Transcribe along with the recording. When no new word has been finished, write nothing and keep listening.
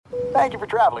Thank you for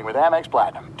traveling with Amex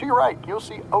Platinum. To your right, you'll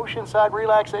see oceanside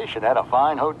relaxation at a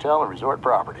fine hotel and resort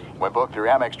property. When booked through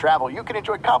Amex Travel, you can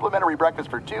enjoy complimentary breakfast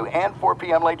for 2 and 4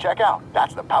 p.m. late checkout.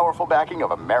 That's the powerful backing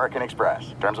of American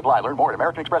Express. Terms apply. Learn more at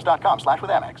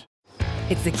americanexpress.com/withAmex.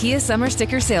 It's the Kia Summer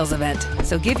Sticker Sales Event,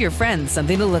 so give your friends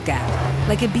something to look at.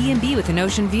 Like a B&B with an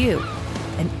ocean view,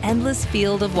 an endless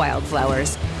field of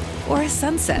wildflowers, or a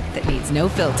sunset that needs no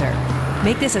filter.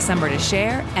 Make this a summer to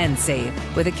share and save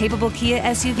with a capable Kia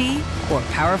SUV or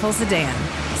powerful sedan.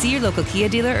 See your local Kia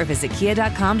dealer or visit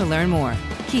kia.com to learn more.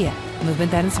 Kia,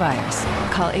 movement that inspires.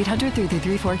 Call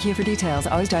 800-3334-KIA for details.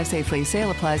 Always drive safely.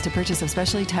 Sale applies to purchase of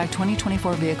specially tagged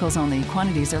 2024 vehicles only.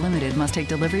 Quantities are limited. Must take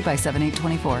delivery by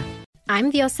 7/8/24.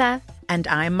 I'm Diosa. And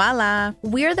I'm Mala.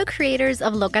 We're the creators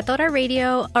of Locatora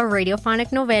Radio, a radiophonic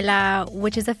novela,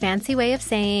 which is a fancy way of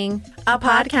saying a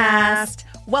podcast.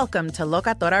 Welcome to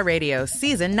Locatora Radio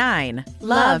Season 9.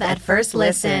 Love at First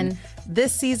Listen.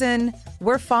 This season,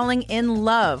 we're falling in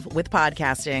love with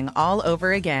podcasting all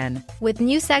over again. With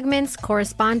new segments,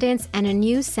 correspondence, and a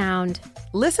new sound.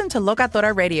 Listen to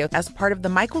Locatora Radio as part of the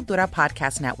My Cultura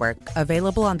Podcast Network.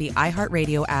 Available on the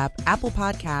iHeartRadio app, Apple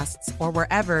Podcasts, or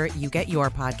wherever you get your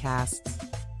podcasts.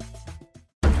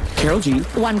 Karol G,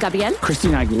 Juan Gabriel,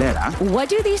 Christina Aguilera. What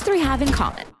do these three have in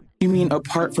common? You mean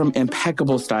apart from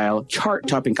impeccable style,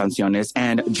 chart-topping canciones,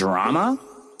 and drama?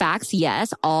 Facts,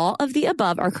 yes, all of the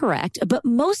above are correct, but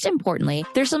most importantly,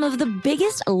 they're some of the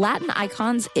biggest Latin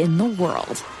icons in the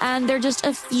world. And they're just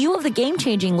a few of the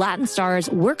game-changing Latin stars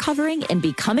we're covering in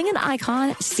Becoming an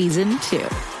Icon Season 2.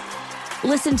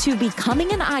 Listen to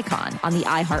Becoming an Icon on the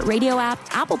iHeartRadio app,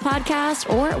 Apple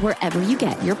Podcasts, or wherever you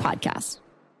get your podcasts.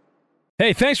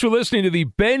 Hey, thanks for listening to the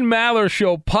Ben Maller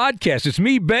Show podcast. It's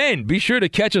me, Ben. Be sure to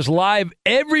catch us live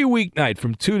every weeknight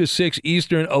from 2 to 6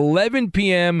 Eastern, 11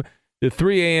 p.m. to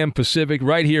 3 a.m. Pacific,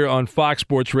 right here on Fox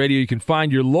Sports Radio. You can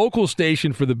find your local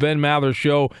station for the Ben Maller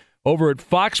Show over at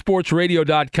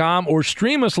foxsportsradio.com or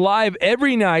stream us live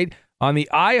every night on the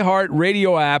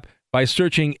iHeartRadio app by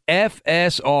searching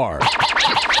FSR. Now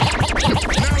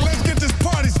let's get this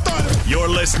party started. You're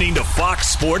listening to Fox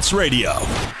Sports Radio.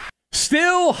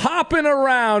 Still hopping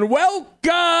around.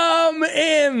 Welcome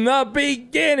in the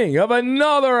beginning of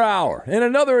another hour and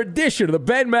another edition of the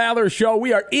Ben Maller Show.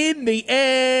 We are in the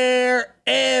air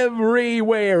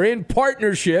everywhere in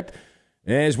partnership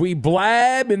as we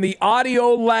blab in the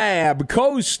audio lab,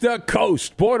 coast to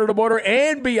coast, border to border,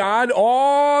 and beyond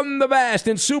on the vast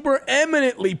and super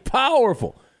eminently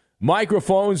powerful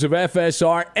microphones of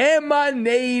FSR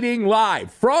emanating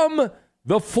live from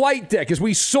the flight deck as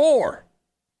we soar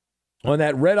on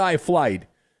that red-eye flight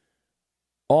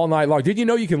all night long. Did you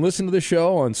know you can listen to the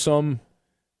show on some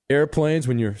airplanes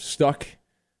when you're stuck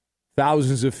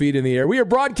thousands of feet in the air? We are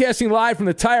broadcasting live from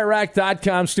the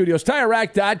TireRack.com studios.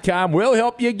 TireRack.com will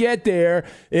help you get there.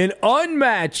 An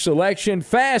unmatched selection,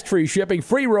 fast free shipping,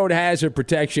 free road hazard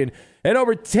protection, and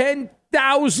over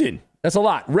 10,000, that's a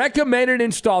lot, recommended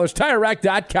installers.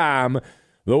 TireRack.com,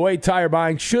 the way tire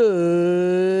buying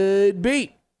should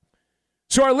be.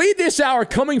 So our lead this hour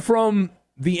coming from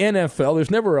the NFL. There's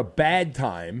never a bad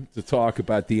time to talk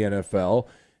about the NFL.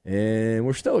 And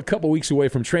we're still a couple weeks away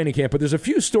from training camp, but there's a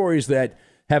few stories that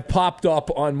have popped up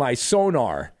on my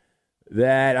sonar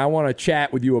that I want to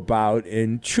chat with you about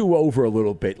and chew over a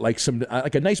little bit, like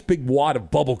a nice big wad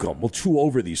of bubble gum. We'll chew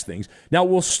over these things. Now,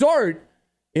 we'll start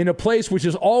in a place which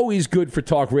is always good for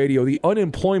talk radio, the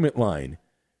unemployment line.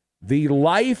 The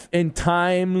life and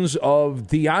times of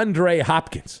DeAndre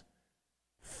Hopkins.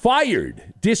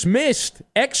 Fired, dismissed,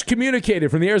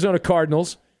 excommunicated from the Arizona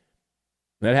Cardinals.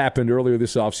 That happened earlier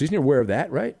this offseason. You're aware of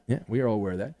that, right? Yeah, we are all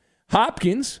aware of that.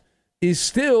 Hopkins is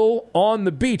still on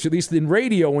the beach. At least in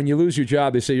radio, when you lose your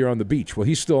job, they say you're on the beach. Well,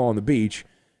 he's still on the beach.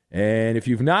 And if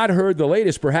you've not heard the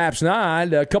latest, perhaps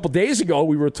not, a couple days ago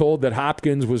we were told that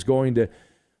Hopkins was going to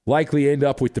likely end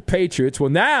up with the Patriots.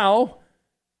 Well, now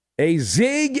a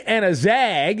zig and a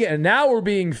zag, and now we're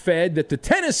being fed that the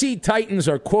Tennessee Titans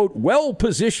are, quote,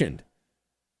 well-positioned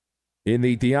in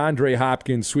the DeAndre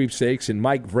Hopkins sweepstakes, and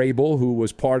Mike Vrabel, who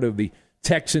was part of the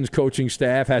Texans coaching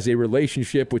staff, has a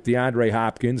relationship with DeAndre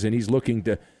Hopkins, and he's looking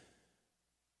to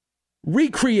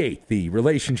recreate the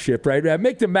relationship, right?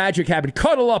 Make the magic happen.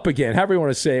 Cuddle up again, however you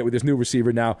want to say it, with this new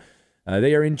receiver now.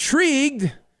 They are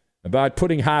intrigued about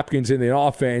putting Hopkins in the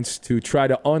offense to try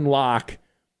to unlock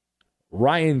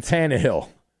Ryan Tannehill.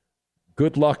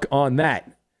 Good luck on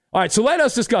that. All right, so let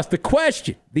us discuss the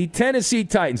question. The Tennessee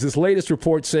Titans, this latest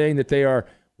report saying that they are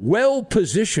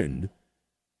well-positioned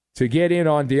to get in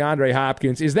on DeAndre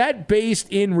Hopkins. Is that based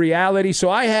in reality? So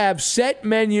I have Set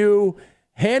Menu,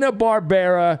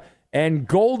 Hanna-Barbera, and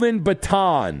Golden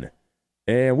Baton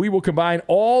And we will combine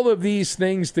all of these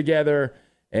things together,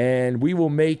 and we will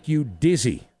make you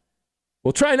dizzy.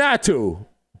 We'll try not to,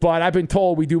 but I've been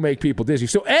told we do make people dizzy.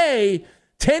 So,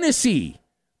 Tennessee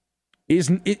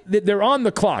they're on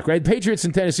the clock, right? Patriots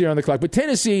and Tennessee are on the clock, but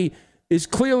Tennessee is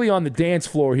clearly on the dance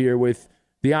floor here with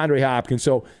DeAndre Hopkins.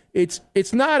 So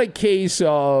it's not a case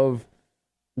of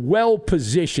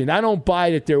well-positioned. I don't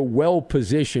buy that they're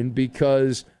well-positioned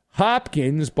because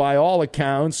Hopkins, by all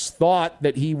accounts, thought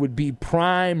that he would be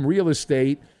prime real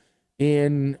estate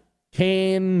in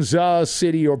Kansas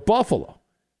City or Buffalo.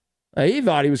 He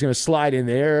thought he was going to slide in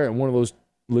there and one of those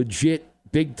legit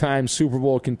big-time Super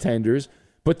Bowl contenders.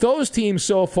 But those teams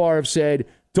so far have said,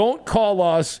 don't call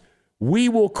us, we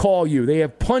will call you. They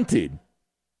have punted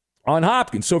on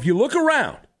Hopkins. So if you look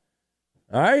around,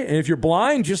 all right, and if you're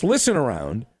blind, just listen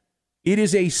around. It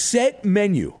is a set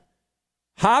menu.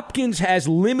 Hopkins has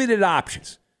limited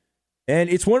options. And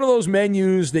it's one of those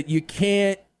menus that you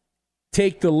can't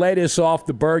take the lettuce off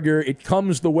the burger. It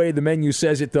comes the way the menu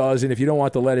says it does, and if you don't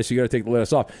want the lettuce, you got to take the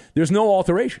lettuce off. There's no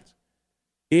alterations.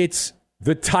 It's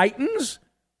the Titans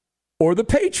or the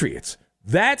Patriots.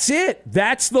 That's it.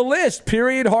 That's the list.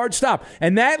 Period. Hard stop.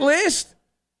 And that list,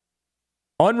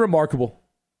 unremarkable.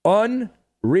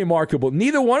 Unremarkable.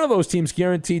 Neither one of those teams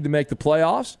guaranteed to make the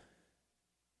playoffs.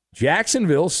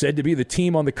 Jacksonville said to be the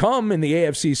team on the come in the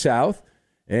AFC South,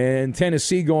 and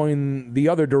Tennessee going the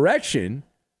other direction.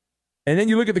 And then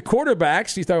you look at the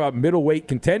quarterbacks. He's talking about middleweight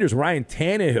contenders. Ryan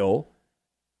Tannehill,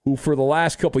 who for the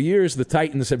last couple of years, the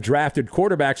Titans have drafted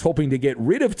quarterbacks hoping to get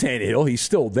rid of Tannehill. He's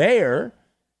still there.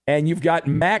 And you've got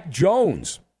Mac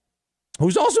Jones,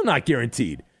 who's also not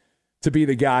guaranteed to be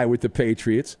the guy with the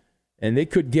Patriots. And they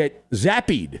could get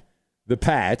zappied, the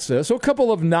Pats. So a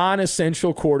couple of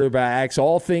non-essential quarterbacks,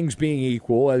 all things being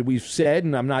equal, as we've said,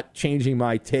 and I'm not changing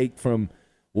my take from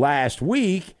last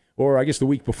week, or I guess the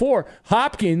week before.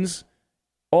 Hopkins,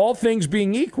 all things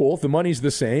being equal, if the money's the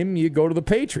same, you go to the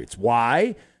Patriots.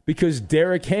 Why? Because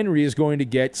Derrick Henry is going to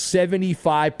get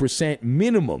 75%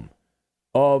 minimum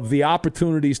of the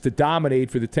opportunities to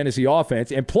dominate for the Tennessee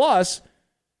offense. And plus,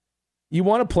 you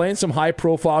want to play in some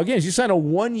high-profile games. You sign a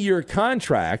one-year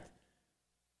contract,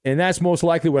 and that's most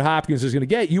likely what Hopkins is going to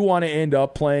get. You want to end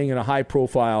up playing in a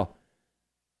high-profile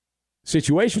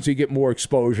situation so you get more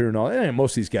exposure and all. And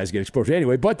most of these guys get exposure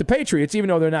anyway. But the Patriots, even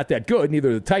though they're not that good, neither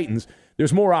are the Titans,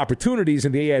 there's more opportunities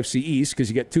in the AFC East because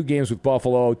you get 2 games with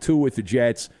Buffalo, 2 with the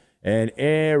Jets, and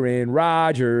Aaron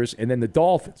Rodgers, and then the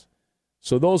Dolphins.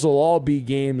 So those will all be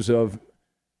games of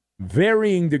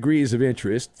varying degrees of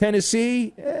interest.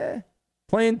 Tennessee,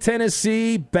 playing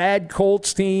Tennessee, bad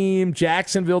Colts team.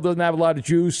 Jacksonville doesn't have a lot of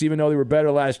juice, even though they were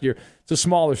better last year. It's a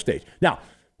smaller stage. Now,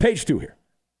 page 2 here.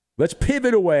 Let's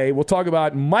pivot away. We'll talk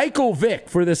about Michael Vick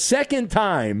for the second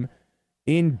time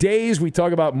in days. We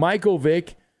talk about Michael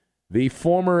Vick, the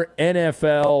former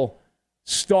NFL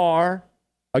star,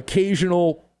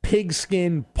 occasional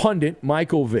pigskin pundit,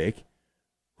 Michael Vick,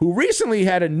 who recently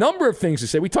had a number of things to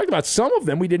say. We talked about some of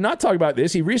them. We did not talk about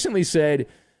this. He recently said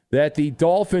that the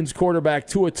Dolphins quarterback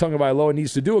Tua Tagovailoa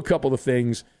needs to do a couple of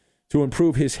things to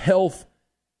improve his health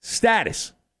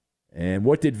status. And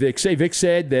what did Vic say? Vic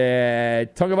said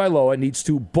that Tagovailoa needs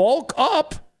to bulk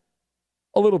up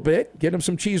a little bit, get him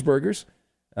some cheeseburgers,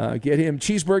 get him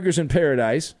cheeseburgers in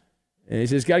paradise. And he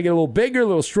says, got to get a little bigger, a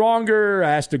little stronger,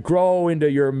 has to grow into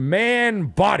your man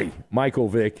body. Michael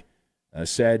Vick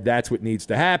said that's what needs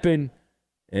to happen.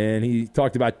 And he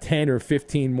talked about 10 or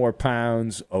 15 more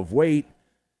pounds of weight.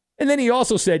 And then he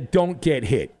also said, don't get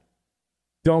hit.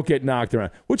 Don't get knocked around,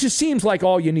 which just seems like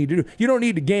all you need to do. You don't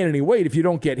need to gain any weight if you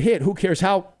don't get hit. Who cares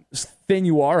how thin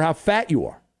you are, how fat you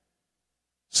are?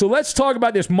 So let's talk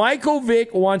about this. Michael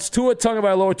Vick wants Tua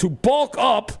Tagovailoa to bulk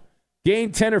up,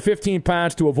 gain 10 or 15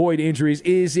 pounds to avoid injuries.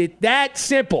 Is it that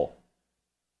simple?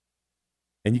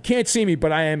 And you can't see me,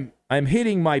 but I'm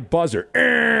hitting my buzzer.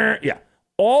 Yeah.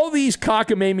 All these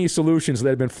cockamamie solutions that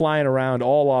have been flying around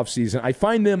all offseason, I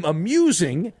find them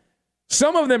amusing.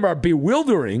 Some of them are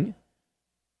bewildering.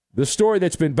 The story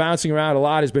that's been bouncing around a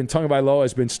lot has been Tagovailoa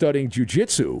has been studying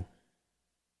jiu-jitsu,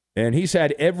 and he's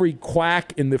had every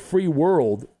quack in the free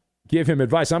world give him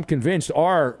advice. I'm convinced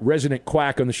our resident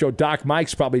quack on the show, Doc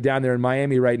Mike's probably down there in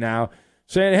Miami right now,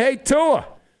 saying, hey, Tua,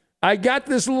 I got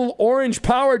this little orange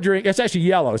power drink. It's actually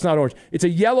yellow. It's not orange. It's a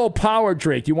yellow power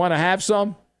drink. You want to have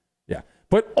some? Yeah.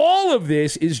 But all of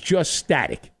this is just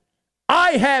static.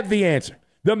 I have the answer.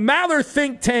 The Maller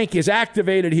think tank is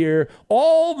activated here.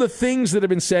 All the things that have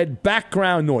been said,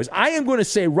 background noise. I am going to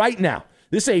say right now,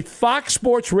 this is a Fox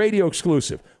Sports Radio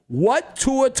exclusive, what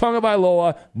Tua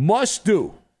Tagovailoa must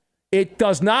do It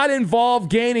does not involve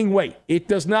gaining weight. It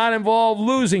does not involve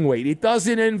losing weight. It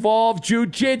doesn't involve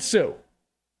jiu-jitsu.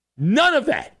 None of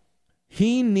that.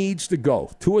 He needs to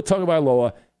go. Tua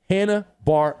Tagovailoa,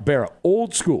 Hanna-Barbera,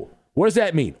 old school. What does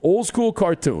that mean? Old school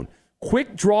cartoon.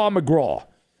 Quick draw McGraw.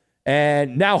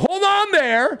 And now hold on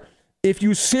there. If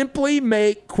you simply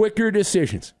make quicker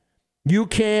decisions, you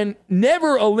can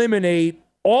never eliminate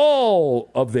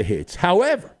all of the hits.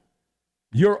 However,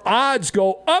 your odds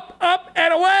go up, up,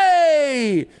 and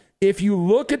away. If you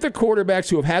look at the quarterbacks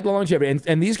who have had the longevity,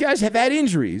 and these guys have had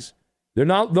injuries, they're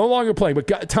no longer playing,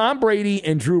 but Tom Brady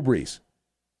and Drew Brees.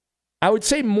 I would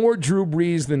say more Drew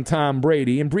Brees than Tom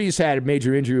Brady, and Brees had a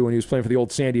major injury when he was playing for the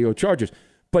old San Diego Chargers.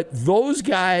 But those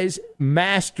guys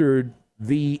mastered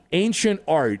the ancient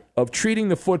art of treating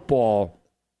the football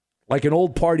like an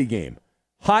old party game.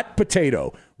 Hot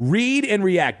potato. Read and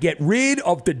react. Get rid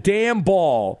of the damn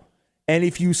ball. And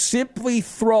if you simply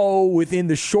throw within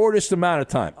the shortest amount of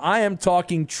time, I am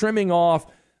talking trimming off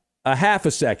a half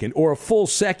a second or a full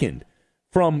second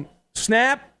from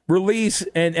snap, release,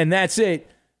 and that's it,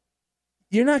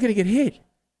 you're not going to get hit.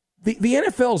 The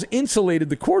NFL's insulated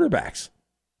the quarterbacks.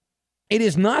 It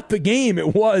is not the game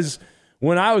it was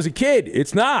when I was a kid.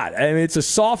 It's not. I mean, it's a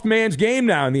soft man's game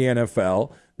now in the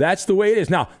NFL. That's the way it is.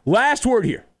 Now, last word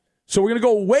here. So we're going to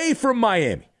go away from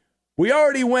Miami. We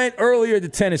already went earlier to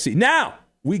Tennessee. Now,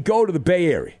 we go to the Bay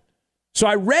Area. So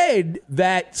I read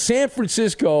that San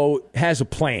Francisco has a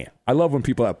plan. I love when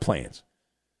people have plans.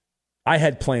 I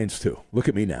had plans too. Look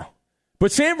at me now.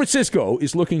 But San Francisco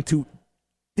is looking to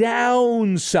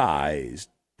downsize.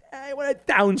 I want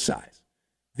to downsize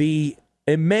the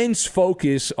immense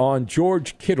focus on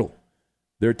George Kittle,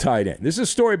 their tight end. This is a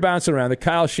story bouncing around that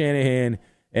Kyle Shanahan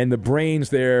and the brains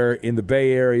there in the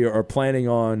Bay Area are planning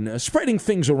on spreading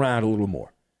things around a little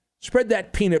more. Spread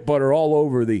that peanut butter all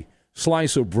over the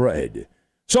slice of bread.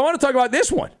 So I want to talk about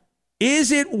this one.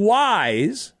 Is it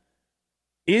wise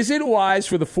for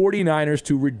the 49ers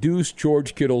to reduce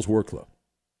George Kittle's workload?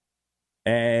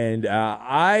 And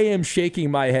I am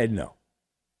shaking my head no.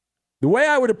 The way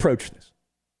I would approach this,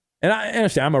 and I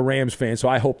understand I'm a Rams fan, so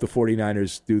I hope the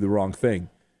 49ers do the wrong thing.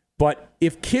 But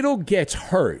if Kittle gets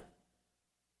hurt,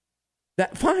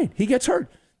 that fine, he gets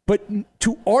hurt. But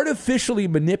to artificially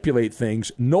manipulate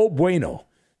things, no bueno.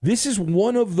 This is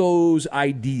one of those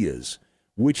ideas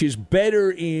which is better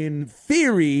in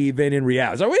theory than in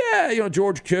reality. So, yeah,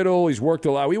 George Kittle, he's worked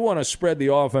a lot. We want to spread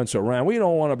the offense around. We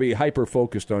don't want to be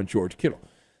hyper-focused on George Kittle.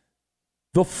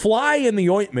 The fly in the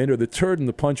ointment or the turd in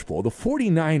the punch bowl, the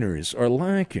 49ers are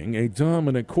lacking a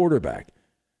dominant quarterback.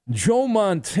 Joe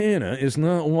Montana is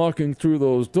not walking through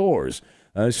those doors.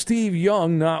 Steve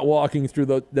Young not walking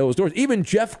through those doors. Even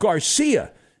Jeff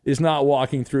Garcia is not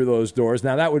walking through those doors.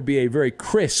 Now, that would be a very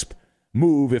crisp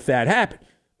move if that happened.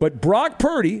 But Brock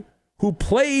Purdy, who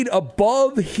played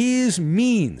above his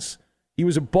means, he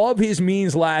was above his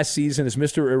means last season as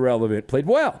Mr. Irrelevant, played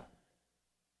well.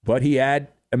 But he had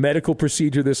a medical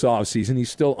procedure this offseason. He's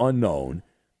still unknown.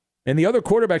 And the other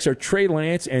quarterbacks are Trey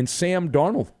Lance and Sam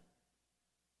Darnold.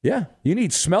 Yeah, you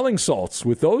need smelling salts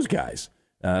with those guys.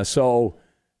 So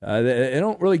they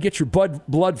don't really get your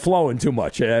blood flowing too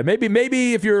much.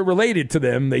 Maybe if you're related to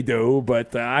them, they do,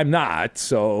 but I'm not,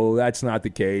 so that's not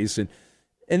the case.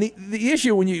 And the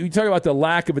issue when you talk about the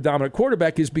lack of a dominant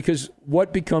quarterback is because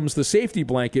what becomes the safety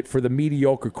blanket for the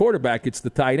mediocre quarterback? It's the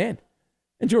tight end.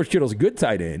 And George Kittle's a good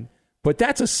tight end, but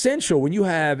that's essential when you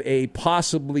have a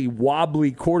possibly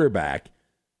wobbly quarterback.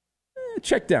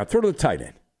 Check down, throw to the tight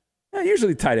end.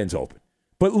 Usually the tight end's open.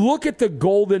 But look at the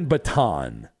golden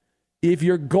baton. If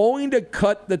you're going to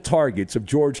cut the targets of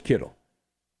George Kittle,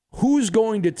 who's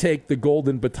going to take the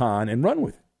golden baton and run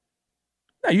with it?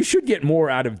 Now, you should get more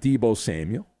out of Deebo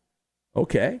Samuel.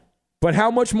 Okay. But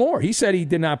how much more? He said he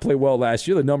did not play well last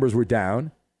year. The numbers were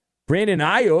down. Brandon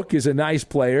Ayuk is a nice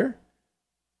player,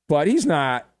 but he's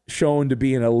not shown to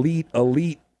be an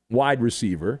elite wide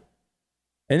receiver.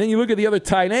 And then you look at the other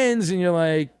tight ends, and you're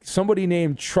like, somebody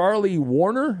named Charlie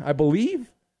Warner, I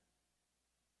believe.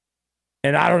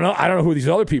 And I don't know who these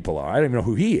other people are. I don't even know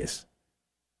who he is.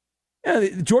 Yeah,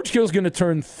 George Kittle's going to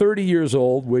turn 30 years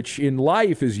old, which in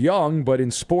life is young, but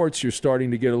in sports you're starting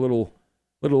to get a little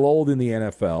old in the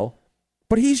NFL.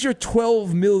 But he's your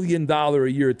 $12 million a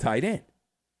year tight end.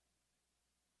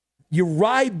 You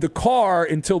ride the car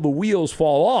until the wheels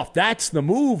fall off. That's the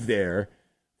move there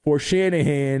for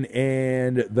Shanahan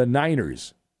and the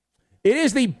Niners. It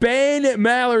is the Ben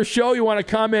Maller Show. You want to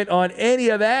comment on any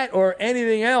of that or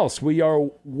anything else? We're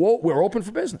open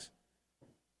for business.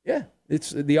 Yeah,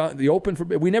 it's the open for.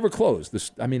 We never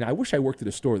close. I wish I worked at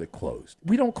a store that closed.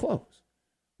 We don't close.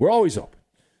 We're always open.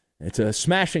 It's a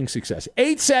smashing success.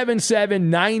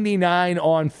 877-99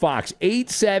 on Fox.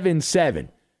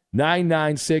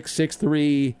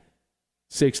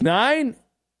 877-996-6369.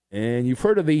 And you've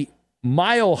heard of the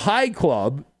Mile High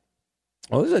Club.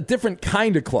 Well, this is a different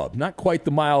kind of club. Not quite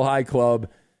the Mile High Club.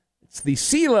 It's the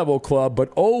Sea Level Club,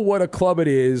 but oh, what a club it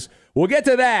is. We'll get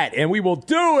to that, and we will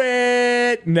do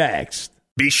it next.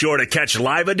 Be sure to catch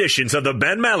live editions of the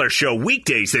Ben Maller Show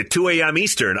weekdays at 2 a.m.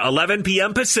 Eastern, 11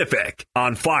 p.m. Pacific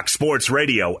on Fox Sports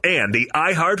Radio and the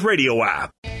iHeartRadio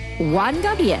app. Juan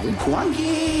Gabriel.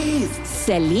 Juanquis.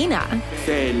 Selena.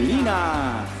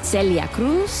 Selena. Celia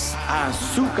Cruz.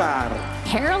 Azúcar.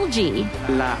 Harold G.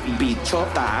 La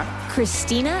Bichota.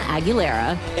 Christina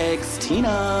Aguilera.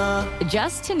 Ex-Tina.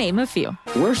 Just to name a few.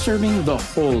 We're serving the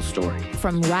whole story.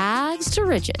 From rags to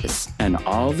riches. And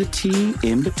all the tea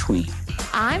in between.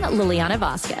 I'm Liliana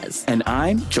Vasquez. And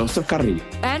I'm Joseph Carrillo.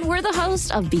 And we're the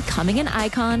host of Becoming an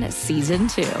Icon Season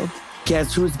 2.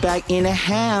 Guess who's back in the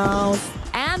house?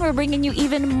 And we're bringing you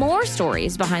even more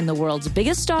stories behind the world's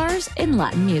biggest stars in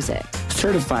Latin music.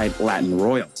 Certified Latin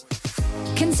royalty.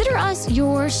 Consider us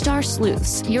your star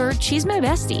sleuths, your chisme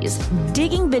besties,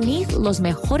 digging beneath los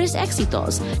mejores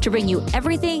éxitos to bring you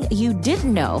everything you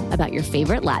didn't know about your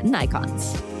favorite Latin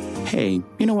icons. Hey,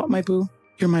 you know what, my boo?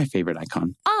 You're my favorite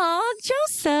icon. Aw,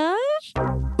 Joseph.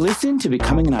 Listen to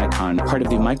Becoming an Icon, part of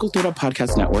the Michael Dura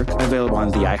Podcast Network, available on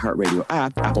the iHeartRadio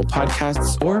app, Apple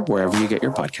Podcasts, or wherever you get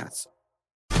your podcasts.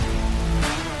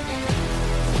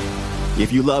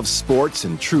 If you love sports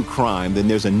and true crime, then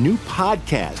there's a new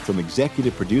podcast from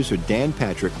executive producer Dan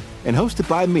Patrick and hosted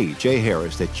by me, Jay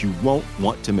Harris, that you won't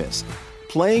want to miss.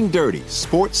 Playing Dirty: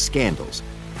 Sports Scandals.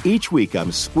 Each week,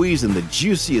 I'm squeezing the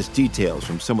juiciest details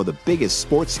from some of the biggest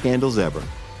sports scandals ever.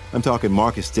 I'm talking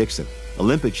Marcus Dixon,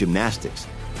 Olympic gymnastics,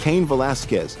 Cain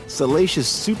Velasquez, salacious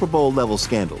Super Bowl-level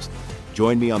scandals.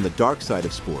 Join me on the dark side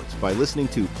of sports by listening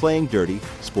to Playing Dirty: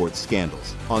 Sports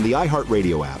Scandals on the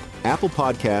iHeartRadio app, Apple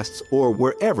Podcasts, or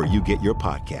wherever you get your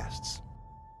podcasts.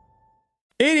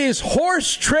 It is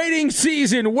horse trading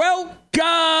season.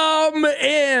 Welcome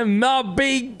in the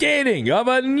beginning of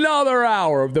another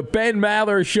hour of the Ben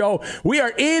Maller Show. We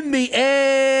are in the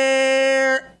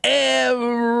air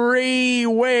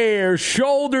everywhere,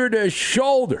 shoulder to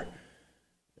shoulder,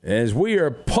 as we are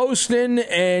posting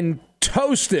and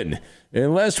toasting,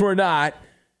 unless we're not,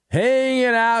 hanging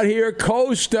out here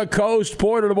coast to coast,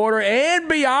 border to border, and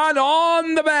beyond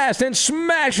on the vast and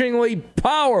smashingly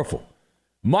powerful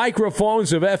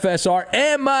microphones of FSR,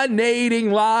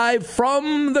 emanating live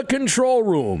from the control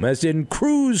room, as in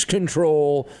cruise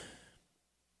control,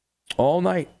 all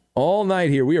night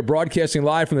here. We are broadcasting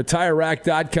live from the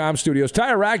TireRack.com studios.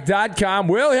 TireRack.com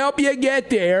will help you get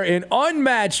there in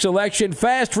unmatched selection,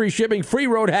 fast free shipping, free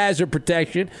road hazard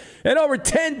protection, and over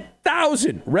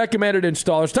 10,000 recommended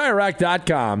installers.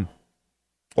 TireRack.com,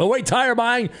 the way tire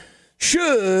buying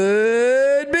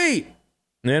should be.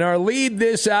 And our lead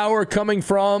this hour coming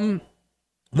from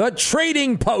the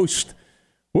Trading Post.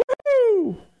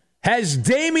 Woo! Has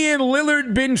Damian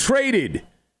Lillard been traded?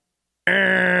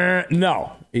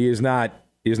 No, he has not.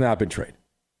 He has not been traded.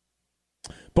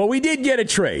 But we did get a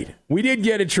trade.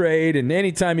 And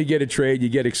anytime you get a trade, you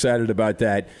get excited about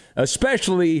that,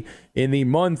 especially in the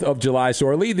month of July. So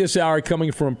our lead this hour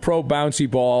coming from Pro Bouncy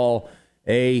Ball,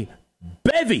 a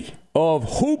bevy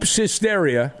of hoops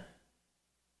hysteria.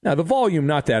 Now, the volume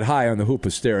not that high on the hoop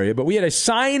hysteria, but we had a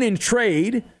sign and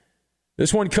trade.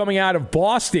 This one coming out of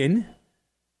Boston.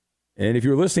 And if you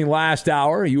were listening last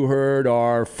hour, you heard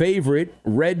our favorite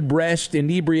red-breast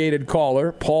inebriated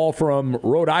caller, Paul from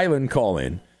Rhode Island, call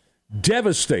in.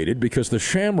 Devastated because the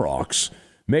Shamrocks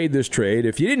made this trade.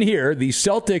 If you didn't hear, the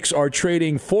Celtics are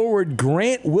trading forward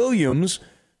Grant Williams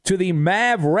to the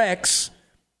Mavericks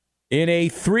in a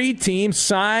 3-team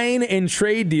sign and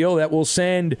trade deal that will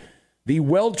send the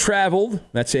well-traveled,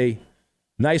 that's a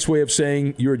nice way of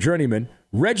saying you're a journeyman,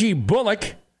 Reggie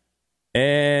Bullock,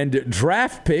 and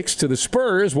draft picks to the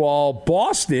Spurs, while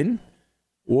Boston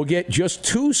will get just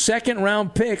 2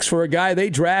 second-round picks for a guy they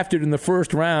drafted in the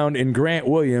first round in Grant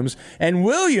Williams. And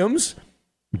Williams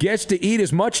gets to eat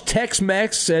as much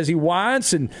Tex-Mex as he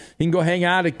wants, and he can go hang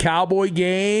out at Cowboy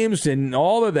games and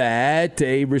all of that.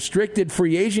 A restricted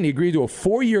free agent. He agreed to a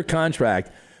 4-year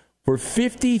contract for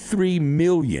 $53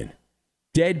 million.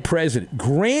 Dead president.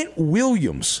 Grant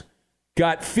Williams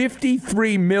got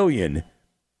 $53 million,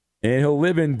 and he'll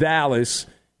live in Dallas.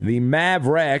 The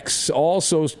Mavericks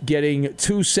also getting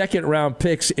 2 second-round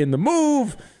picks in the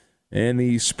move, and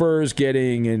the Spurs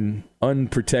getting an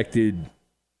unprotected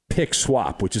pick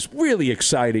swap, which is really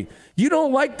exciting. You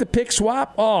don't like the pick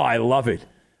swap? Oh, I love it.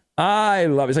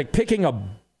 It's like picking a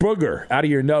booger out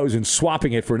of your nose and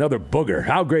swapping it for another booger.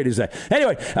 How great is that?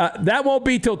 Anyway, that won't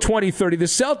be till 2030. The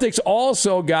Celtics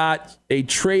also got a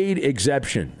trade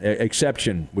exception,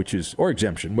 exception.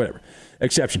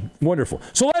 Wonderful.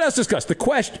 So let us discuss the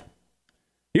question.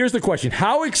 Here's the question.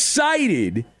 How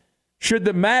excited should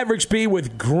the Mavericks be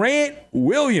with Grant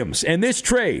Williams and this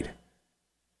trade?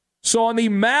 So on the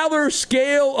Maller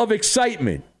scale of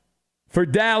excitement for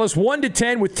Dallas, 1 to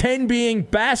 10, with 10 being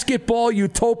basketball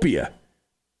utopia.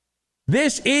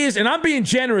 This is, and I'm being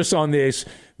generous on this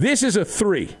is a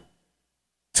 3.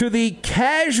 To the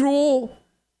casual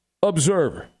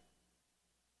observer,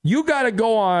 you got to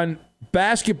go on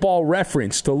Basketball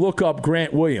Reference to look up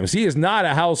Grant Williams. He is not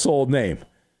a household name.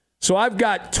 So I've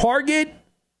got Target,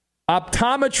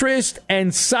 Optometrist,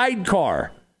 and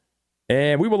Sidecar.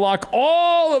 And we will lock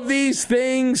all of these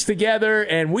things together,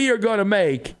 and we are going to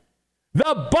make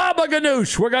the Baba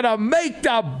Ganoush. We're going to make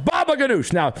the Baba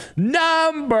Ganoush. Now,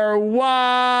 number 1.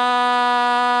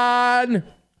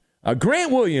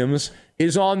 Grant Williams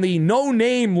is on the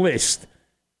no-name list.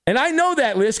 And I know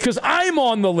that list because I'm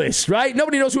on the list, right?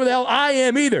 Nobody knows who the hell I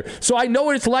am either. So I know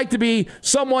what it's like to be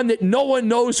someone that no one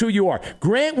knows who you are.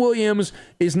 Grant Williams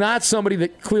is not somebody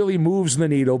that clearly moves the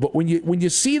needle, but when you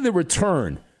see the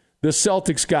return the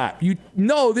Celtics got, you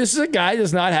know this is a guy that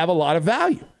does not have a lot of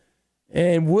value.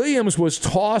 And Williams was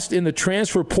tossed in the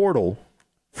transfer portal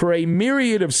for a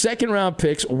myriad of second-round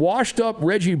picks, washed up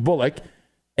Reggie Bullock,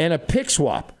 and a pick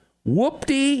swap.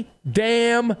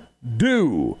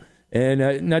 Whoop-de-damn-do.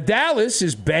 And now Dallas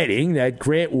is betting that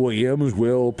Grant Williams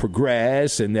will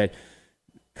progress and that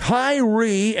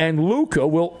Kyrie and Luka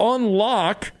will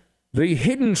unlock the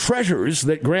hidden treasures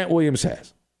that Grant Williams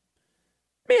has.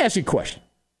 Let me ask you a question.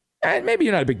 Maybe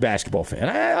you're not a big basketball fan.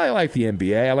 I like the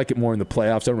NBA. I like it more in the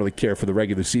playoffs. I don't really care for the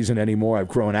regular season anymore. I've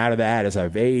grown out of that as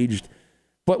I've aged.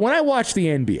 But when I watch the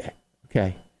NBA,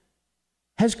 okay,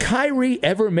 has Kyrie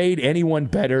ever made anyone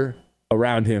better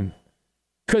around him?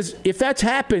 Because if that's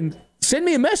happened, send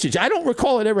me a message. I don't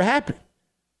recall it ever happening.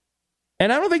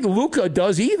 And I don't think Luka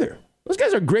does either. Those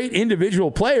guys are great individual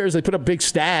players. They put up big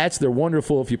stats. They're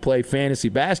wonderful if you play fantasy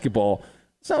basketball.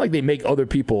 It's not like they make other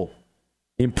people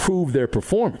improve their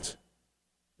performance.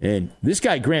 And this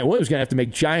guy, Grant Williams, is going to have to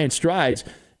make giant strides.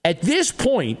 At this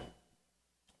point,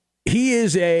 he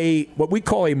is what we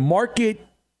call a market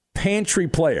pantry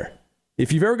player.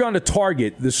 If you've ever gone to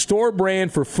Target, the store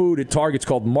brand for food at Target's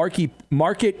called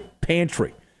Market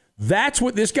Pantry. That's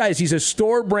what this guy is. He's a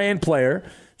store brand player,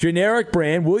 generic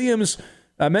brand. Williams,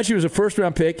 I mentioned he was a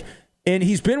first-round pick, and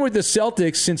he's been with the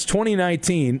Celtics since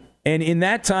 2019, and in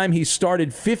that time, he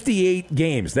started 58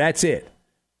 games. That's it.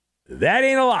 That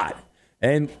ain't a lot.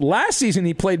 And last season,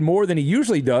 he played more than he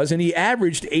usually does, and he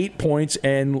averaged 8 points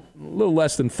and a little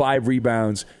less than 5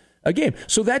 rebounds a game.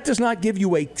 So that does not give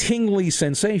you a tingly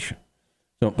sensation.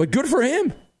 But good for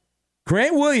him.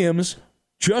 Grant Williams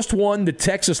just won the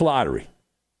Texas lottery.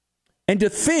 And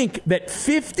to think that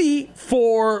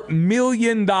 $54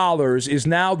 million is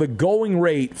now the going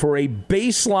rate for a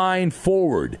baseline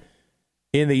forward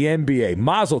in the NBA.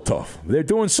 Mazel tov. They're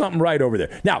doing something right over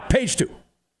there. Now, page 2.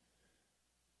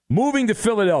 Moving to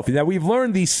Philadelphia. Now, we've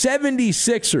learned the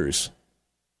 76ers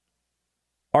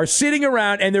are sitting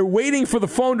around and they're waiting for the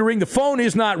phone to ring. The phone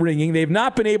is not ringing. They've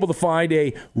not been able to find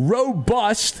a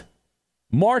robust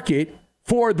market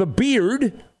for the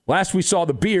Beard. Last we saw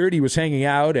the Beard, he was hanging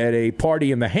out at a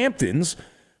party in the Hamptons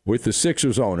with the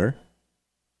Sixers owner.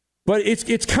 But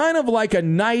it's kind of like a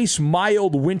nice,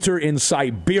 mild winter in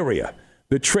Siberia,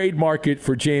 the trade market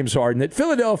for James Harden. At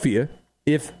Philadelphia,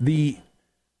 if the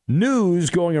news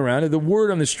going around, the word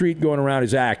on the street going around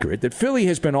is accurate, that Philly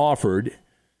has been offered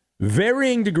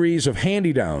varying degrees of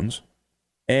hand-me-downs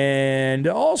and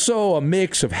also a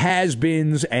mix of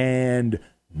has-beens and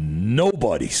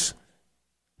nobodies.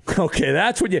 Okay,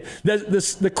 that's what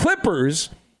the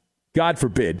Clippers, God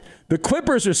forbid, the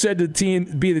Clippers are said to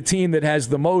be the team that has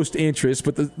the most interest,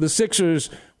 but the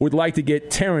Sixers would like to get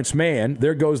Terrence Mann.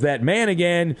 There goes that man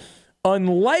again.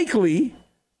 Unlikely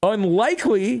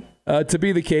to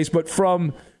be the case, but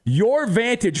from your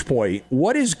vantage point,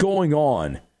 what is going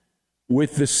on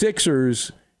with the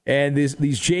Sixers and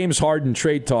these James Harden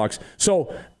trade talks?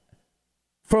 So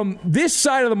from this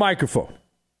side of the microphone,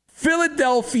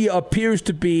 Philadelphia appears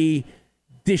to be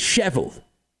disheveled,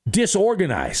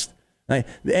 disorganized.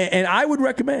 And I would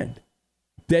recommend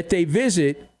that they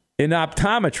visit an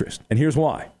optometrist. And here's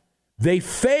why. They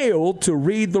failed to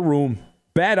read the room.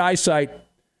 Bad eyesight.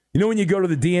 You know when you go to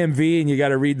the DMV and you got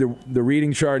to read the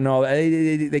reading chart and all that?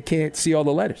 They can't see all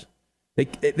the letters.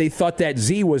 They thought that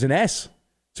Z was an S.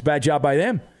 It's a bad job by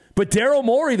them. But Daryl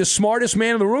Morey, the smartest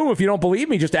man in the room, if you don't believe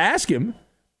me, just ask him.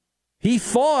 He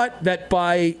thought that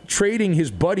by trading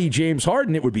his buddy James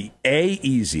Harden, it would be A,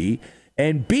 easy,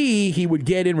 and B, he would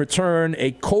get in return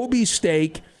a Kobe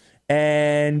steak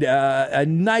and a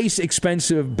nice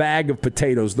expensive bag of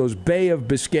potatoes, those Bay of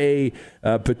Biscay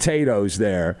potatoes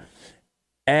there.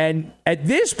 And at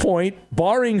this point,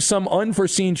 barring some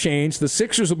unforeseen change, the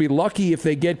Sixers will be lucky if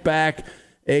they get back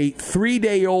a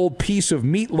 3-day-old piece of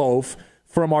meatloaf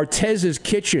from Artez's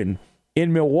Kitchen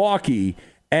in Milwaukee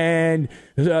and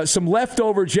some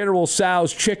leftover General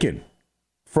Tso's chicken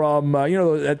from,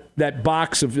 that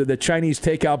box of the Chinese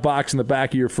takeout box in the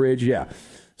back of your fridge. Yeah.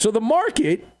 So the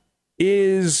market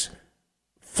is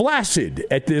flaccid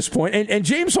at this point. And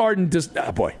James Harden just,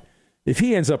 if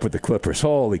he ends up with the Clippers,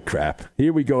 holy crap.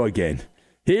 Here we go again.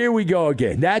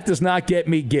 That does not get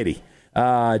me giddy.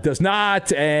 Does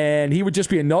not. And he would just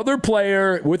be another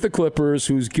player with the Clippers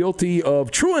who's guilty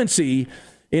of truancy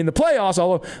in the playoffs.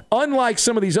 Although, unlike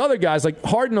some of these other guys, like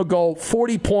Harden will go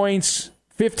 40 points,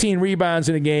 15 rebounds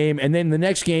in a game, and then the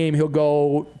next game he'll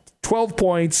go 12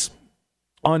 points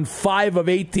on 5 of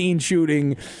 18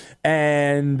 shooting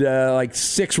and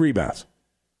 6 rebounds.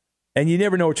 And you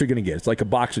never know what you're going to get. It's like a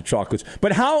box of chocolates.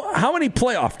 But how many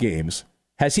playoff games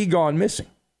has he gone missing?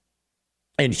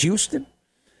 In Houston?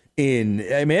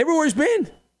 Everywhere he's been.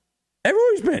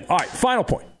 All right, final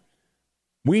point.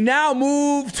 We now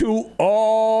move to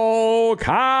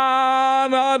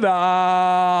Canada,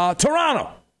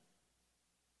 Toronto.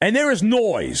 And there is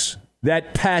noise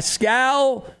that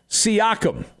Pascal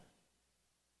Siakam, I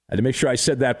had to make sure I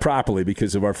said that properly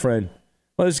because of our friend,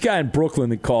 this guy in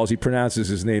Brooklyn that calls, he pronounces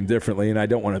his name differently, and I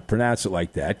don't want to pronounce it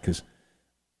like that because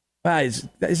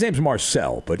his name's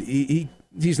Marcel, but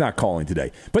he's not calling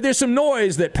today. But there's some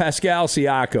noise that Pascal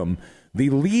Siakam, the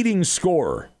leading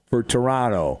scorer for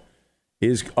Toronto,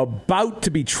 is about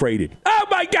to be traded. Oh,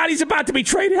 my God, he's about to be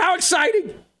traded. How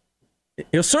exciting.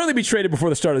 He'll certainly be traded before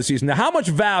the start of the season. Now, how much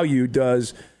value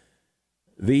does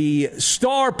the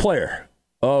star player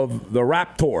of the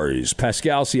Raptors,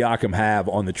 Pascal Siakam, have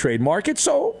on the trade market?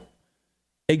 So,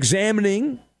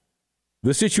 examining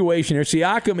the situation here,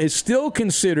 Siakam is still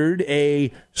considered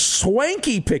a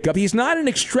swanky pickup. He's not an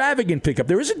extravagant pickup.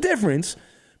 There is a difference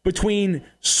between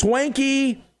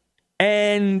swanky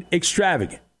and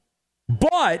extravagant,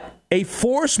 but a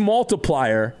force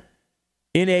multiplier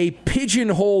in a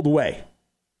pigeonholed way.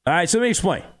 All right, so let me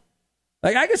explain.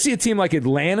 I could see a team like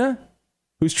Atlanta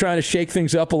who's trying to shake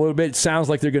things up a little bit. It sounds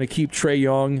like they're going to keep Trae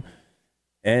Young,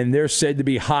 and they're said to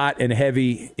be hot and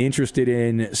heavy interested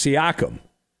in Siakam.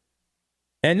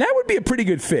 And that would be a pretty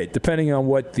good fit, depending on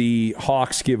what the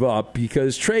Hawks give up,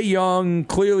 because Trae Young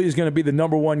clearly is going to be the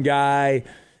number one guy,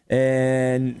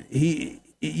 and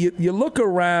you look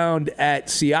around at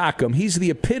Siakam, he's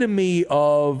the epitome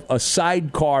of a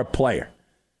sidecar player.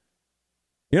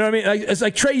 You know what I mean? It's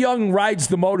like Trae Young rides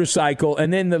the motorcycle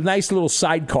and then the nice little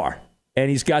sidecar. And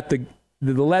he's got the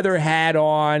leather hat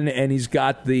on and he's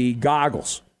got the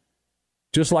goggles.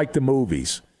 Just like the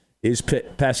movies is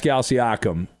Pascal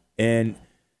Siakam. And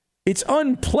it's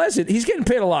unpleasant. He's getting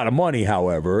paid a lot of money,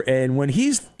 however. And when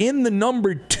he's in the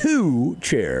number 2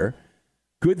 chair,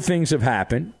 good things have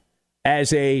happened.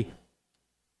 As a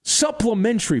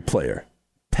supplementary player,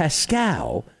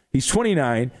 Pascal, he's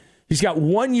 29. He's got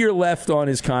 1 year left on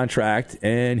his contract,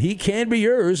 and he can be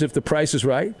yours if the price is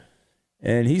right.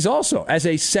 And he's also, as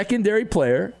a secondary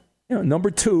player,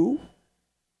 number 2,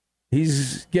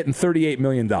 he's getting $38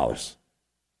 million.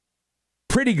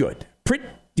 Pretty good.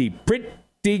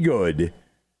 Pretty good.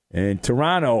 And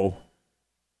Toronto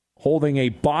holding a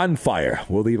bonfire.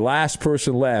 Will the last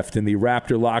person left in the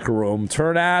Raptor locker room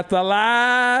turn out the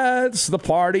lights? The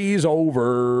party's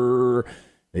over.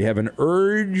 They have an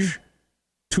urge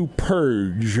to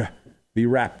purge the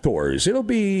Raptors. It'll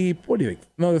be, what do you think,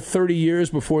 another 30 years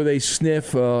before they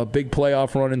sniff a big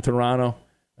playoff run in Toronto?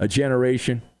 A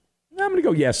generation? I'm going to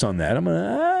go yes on that. I'm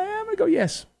going to go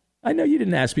yes. I know you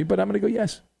didn't ask me, but I'm going to go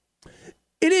yes.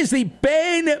 It is the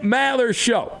Ben Maller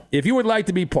Show. If you would like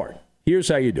to be part, here's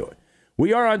how you do it.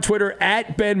 We are on Twitter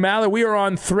at Ben Maller. We are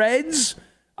on Threads.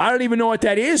 I don't even know what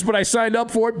that is, but I signed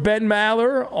up for it. Ben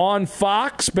Maller on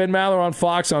Fox. Ben Maller on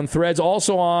Fox on Threads.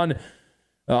 Also on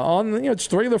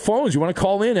it's regular phones. You want to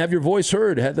call in, have your voice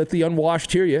heard, let the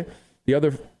unwashed hear you. The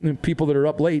other people that are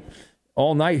up late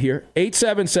all night here.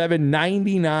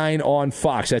 877-99 on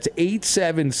Fox. That's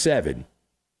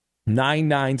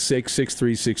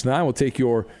 877-996-6369. We'll take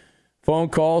your phone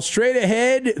call. Straight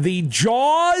ahead, the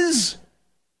jaws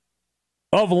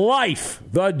of life.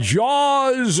 The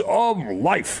jaws of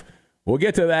life. We'll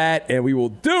get to that, and we will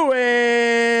do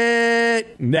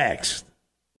it next.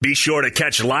 Be sure to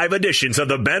catch live editions of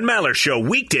the Ben Maller Show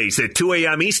weekdays at 2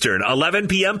 a.m. Eastern, 11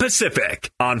 p.m. Pacific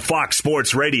on Fox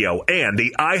Sports Radio and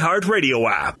the iHeart Radio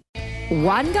app.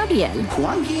 Juan Gabriel.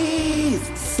 Juanquis.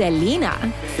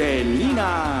 Selena.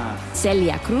 Selena.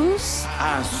 Celia Cruz.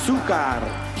 Azúcar.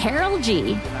 Harold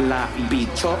G. La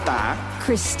Bichota.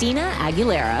 Christina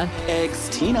Aguilera.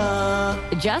 Ex-Tina.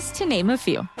 Just to name a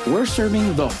few. We're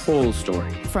serving the whole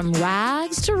story. From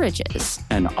rags to riches.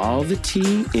 And all the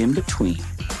tea in between.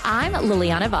 I'm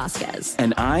Liliana Vasquez.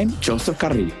 And I'm Joseph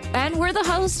Carrillo. And we're the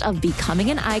host of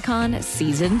Becoming an Icon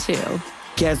Season 2.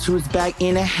 Guess who's back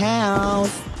in the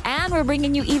house? And we're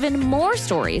bringing you even more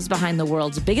stories behind the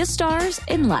world's biggest stars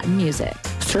in Latin music.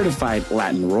 Certified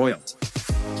Latin royalty.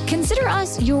 Consider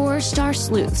us your star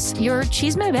sleuths, your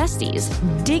chisme besties,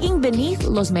 digging beneath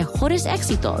los mejores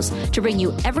éxitos to bring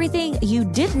you everything you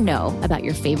didn't know about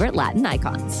your favorite Latin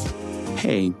icons.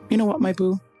 Hey, you know what, my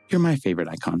boo? You're my favorite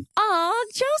icon. Aw,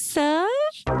 Joseph.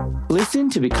 Listen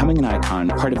to Becoming an Icon,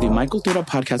 part of the Michael Dura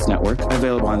Podcast Network,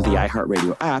 available on the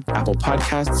iHeartRadio app, Apple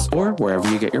Podcasts, or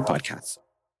wherever you get your podcasts.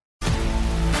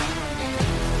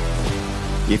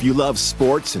 If you love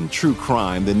sports and true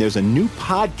crime, then there's a new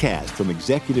podcast from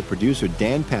executive producer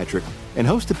Dan Patrick and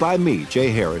hosted by me,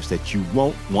 Jay Harris, that you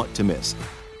won't want to miss.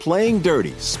 Playing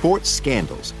Dirty: Sports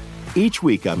Scandals. Each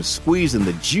week, I'm squeezing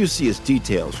the juiciest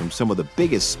details from some of the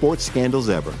biggest sports scandals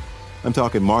ever. I'm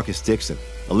talking Marcus Dixon,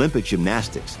 Olympic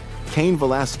gymnastics, Cain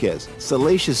Velasquez,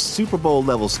 salacious Super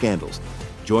Bowl-level scandals.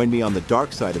 Join me on the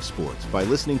dark side of sports by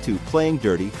listening to Playing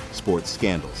Dirty: Sports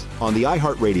Scandals on the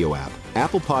iHeartRadio app,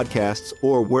 Apple Podcasts,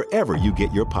 or wherever you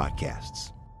get your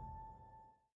podcasts.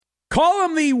 Call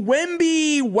them the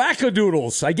Wemby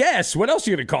Wackadoodles, I guess. What else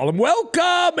are you going to call them?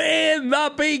 Welcome in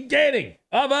the beginning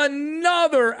of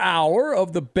another hour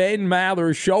of the Ben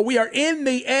Maller Show. We are in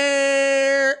the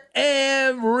air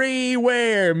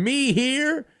everywhere. Me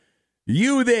here,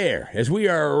 you there, as we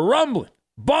are rumbling,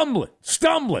 bumbling,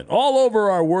 stumbling all over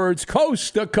our words,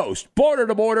 coast to coast, border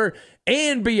to border,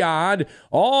 and beyond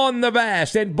on the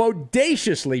vast and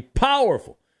bodaciously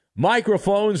powerful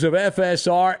microphones of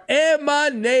FSR,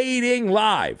 emanating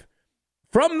live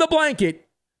from the blanket,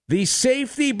 the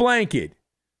safety blanket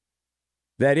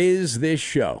that is this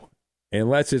show.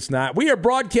 Unless it's not. We are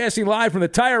broadcasting live from the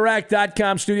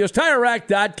TireRack.com studios.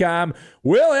 TireRack.com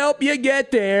will help you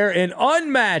get there. An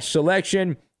unmatched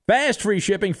selection, fast free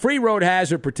shipping, free road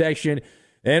hazard protection,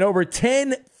 and over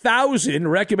 10,000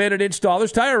 recommended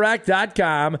installers.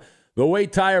 TireRack.com, the way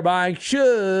tire buying should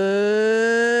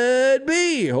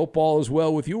be. Hope all is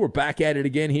well with you. We're back at it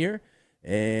again here.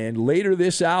 And later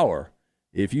this hour,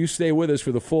 if you stay with us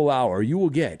for the full hour, you will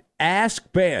get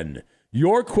Ask Ben.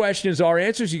 Your questions are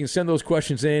answers. You can send those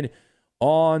questions in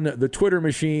on the Twitter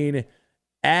machine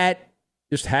at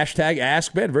just hashtag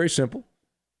Ask Ben. Very simple.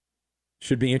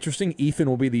 Should be interesting. Ethan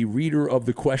will be the reader of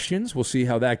the questions. We'll see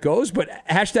how that goes. But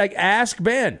hashtag Ask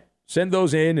Ben. Send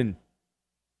those in and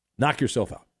knock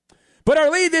yourself out. But our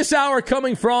lead this hour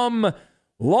coming from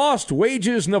Lost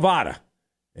Wages, Nevada.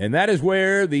 And that is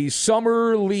where the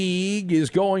Summer League is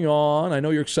going on. I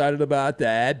know you're excited about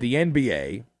that. The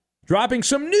NBA dropping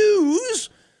some news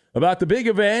about the big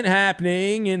event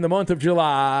happening in the month of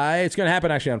July. It's going to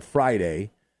happen actually on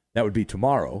Friday. That would be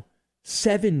tomorrow.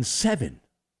 7-7.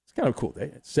 It's kind of a cool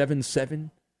day.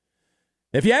 7-7.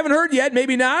 If you haven't heard yet,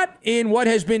 maybe not, in what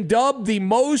has been dubbed the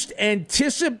most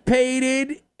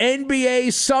anticipated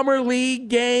NBA Summer League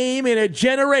game in a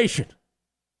generation.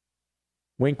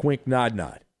 Wink, wink, nod,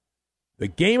 nod. The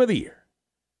game of the year.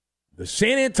 The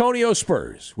San Antonio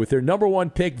Spurs, with their number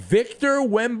one pick, Victor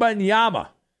Wembanyama,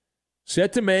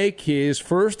 set to make his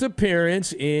first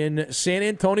appearance in San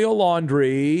Antonio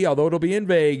Laundry, although it'll be in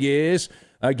Vegas,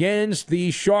 against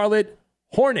the Charlotte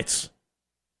Hornets.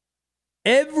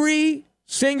 Every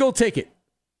single ticket,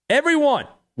 every one,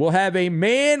 will have a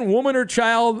man, woman, or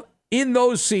child in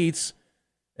those seats,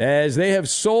 as they have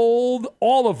sold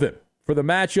all of them for the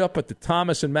matchup at the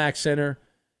Thomas and Mack Center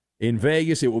in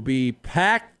Vegas. It will be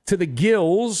packed to the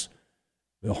gills,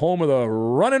 the home of the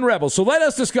running Rebels. So let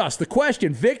us discuss the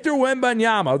question. Victor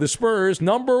Wembanyama, the Spurs'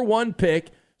 number one pick,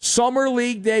 Summer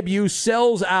League debut,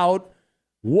 sells out.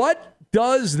 What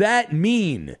does that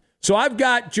mean? So I've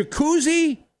got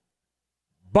Jacuzzi,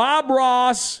 Bob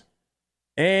Ross,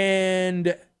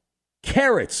 and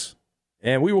carrots.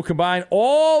 And we will combine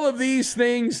all of these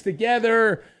things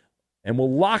together, and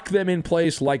we'll lock them in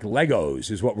place like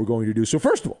Legos is what we're going to do. So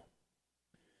first of all,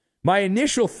 my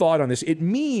initial thought on this, it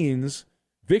means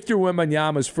Victor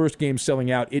Wembanyama's first game selling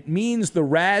out. It means the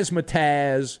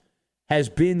razzmatazz has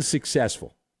been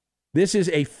successful. This is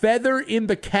a feather in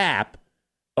the cap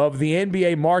of the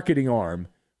NBA marketing arm.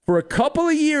 For a couple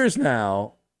of years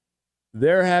now,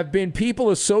 there have been people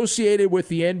associated with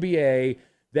the NBA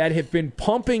that have been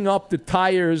pumping up the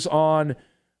tires on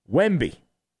Wemby,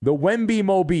 the Wemby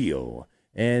Mobile,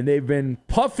 and they've been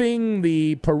puffing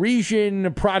the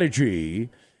Parisian prodigy,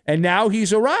 and now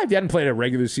he's arrived. He hasn't played a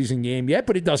regular season game yet,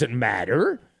 but it doesn't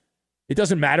matter. It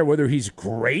doesn't matter whether he's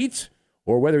great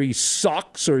or whether he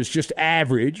sucks or is just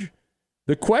average.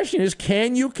 The question is,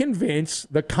 can you convince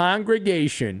the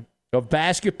congregation of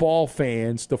basketball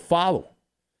fans to follow?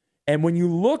 And when you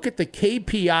look at the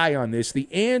KPI on this,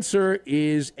 the answer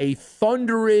is a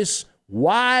thunderous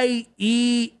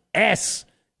YES.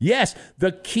 Yes,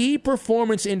 the key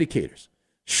performance indicators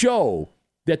show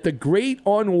that the great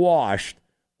unwashed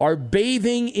are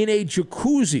bathing in a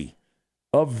jacuzzi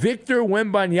of Victor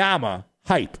Wembanyama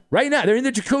hype. Right now, they're in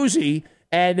the jacuzzi,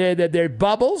 and they're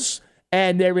bubbles,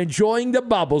 and they're enjoying the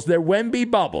bubbles. They're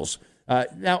Wemby bubbles.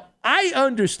 Now, I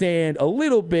understand a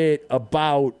little bit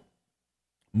about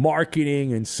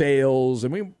marketing and sales. I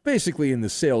mean, basically in the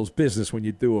sales business when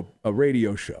you do a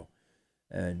radio show.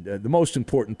 And the most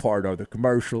important part are the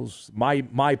commercials.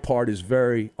 My part is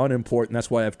very unimportant.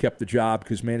 That's why I've kept the job,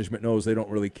 because management knows they don't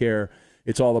really care.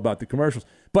 It's all about the commercials.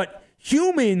 But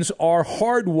humans are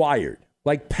hardwired,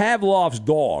 like Pavlov's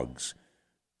dogs,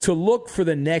 to look for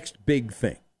the next big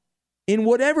thing. In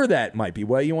whatever that might be.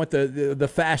 Well, you want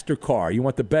the faster car. You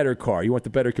want the better car. You want the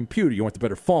better computer. You want the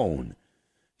better phone.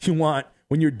 You want,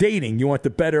 when you're dating, you want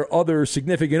the better other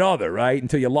significant other, right?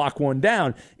 Until you lock one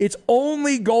down. It's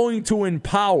only going to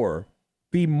empower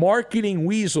the marketing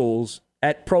weasels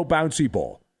at Pro Bouncy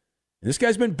Ball. And this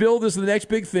guy's been billed as the next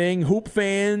big thing. Hoop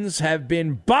fans have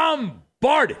been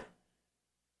bombarded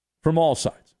from all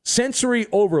sides. Sensory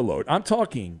overload. I'm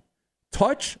talking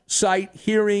touch, sight,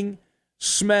 hearing,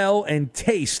 smell, and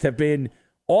taste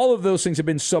all of those things have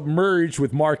been submerged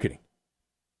with marketing.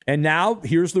 And now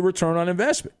here's the return on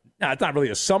investment. Now, it's not really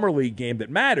a summer league game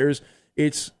that matters.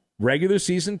 It's regular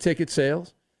season ticket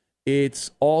sales.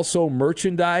 It's also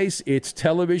merchandise. It's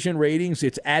television ratings.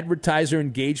 It's advertiser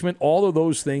engagement. All of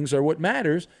those things are what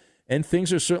matters, and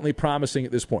things are certainly promising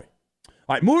at this point.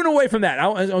 All right, moving away from that,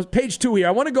 on page 2 here,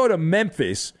 I want to go to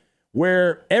Memphis,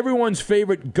 where everyone's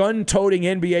favorite gun-toting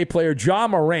NBA player, Ja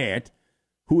Morant,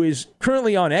 who is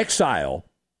currently on exile,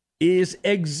 is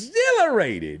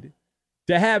exhilarated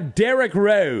to have Derrick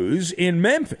Rose in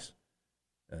Memphis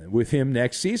with him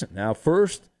next season. Now,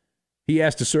 first, he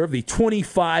has to serve the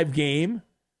 25-game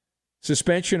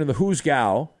suspension of the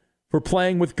Hoosgow for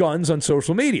playing with guns on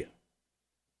social media.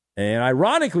 And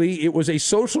ironically, it was a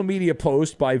social media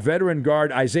post by veteran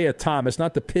guard Isaiah Thomas,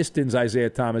 not the Pistons Isaiah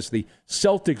Thomas, the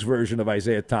Celtics version of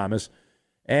Isaiah Thomas.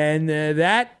 And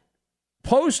that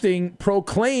posting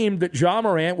proclaimed that Ja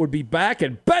Morant would be back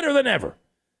and better than ever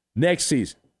next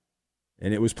season.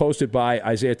 And it was posted by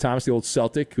Isaiah Thomas, the old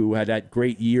Celtic, who had that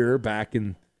great year back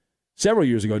in several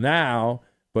years ago now.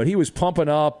 But he was pumping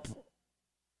up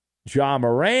Ja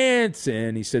Morant,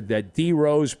 and he said that D.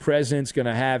 Rose presence going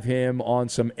to have him on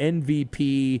some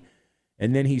MVP.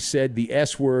 And then he said the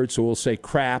S word, so we'll say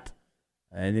crap.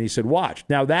 And then he said, watch.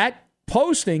 Now, that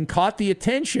posting caught the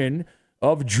attention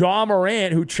of Ja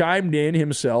Morant, who chimed in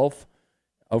himself,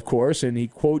 of course, and he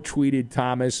quote tweeted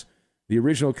Thomas the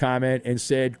original comment and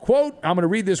said, quote, I'm going to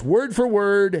read this word for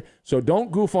word, so don't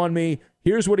goof on me.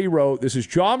 Here's what he wrote. This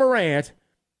is Ja Morant.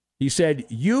 He said,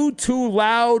 you too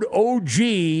loud OG,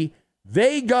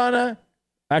 they gonna,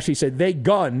 actually he said they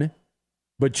gun,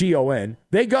 but G-O-N,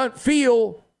 they gun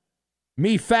feel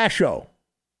me fasho.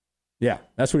 Yeah,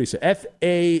 that's what he said.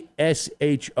 F-A-S-H-O.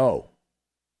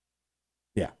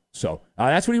 Yeah, so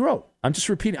that's what he wrote. I'm just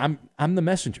repeating. I'm the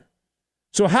messenger.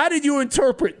 So how did you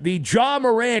interpret the Ja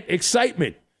Morant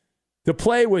excitement to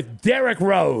play with Derrick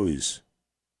Rose?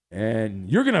 And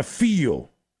you're going to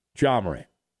feel Ja Morant.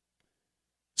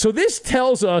 So this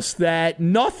tells us that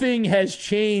nothing has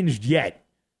changed yet,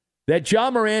 that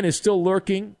Ja Morant is still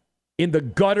lurking in the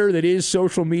gutter that is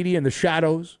social media and the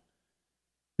shadows,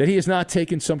 that he has not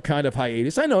taken some kind of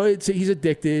hiatus. I know he's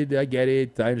addicted. I get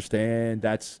it. I understand.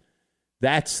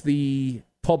 That's the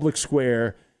public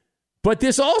square. But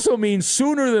this also means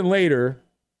sooner than later,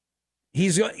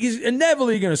 he's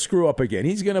inevitably going to screw up again.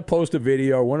 He's going to post a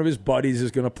video. One of his buddies is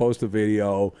going to post a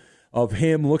video of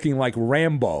him looking like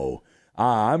Rambo.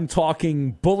 I'm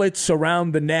talking bullets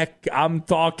around the neck. I'm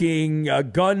talking a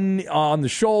gun on the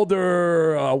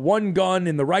shoulder, one gun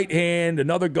in the right hand,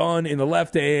 another gun in the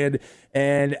left hand.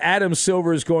 And Adam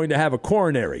Silver is going to have a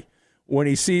coronary when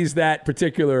he sees that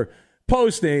particular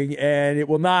posting, and it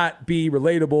will not be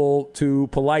relatable to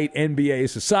polite NBA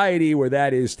society where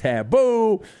that is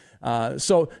taboo.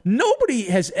 So nobody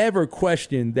has ever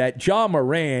questioned that Ja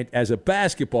Morant as a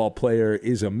basketball player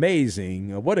is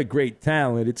amazing. What a great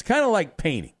talent. It's kind of like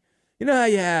painting. You know how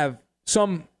you have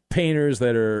some painters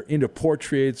that are into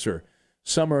portraits, or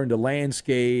some are into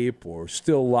landscape or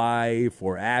still life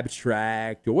or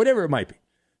abstract or whatever it might be.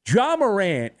 Ja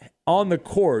Morant on the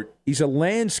court, he's a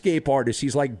landscape artist.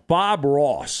 He's like Bob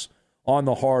Ross on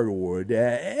the hardwood.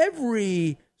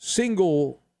 Every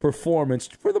single performance,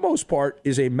 for the most part,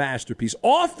 is a masterpiece.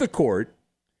 Off the court,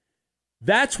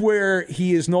 that's where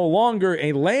he is no longer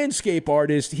a landscape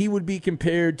artist. He would be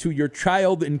compared to your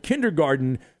child in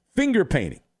kindergarten finger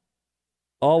painting.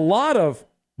 A lot of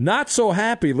not so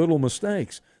happy little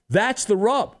mistakes. That's the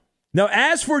rub. Now,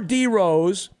 as for D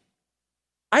Rose,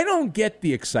 I don't get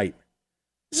the excitement.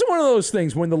 This is one of those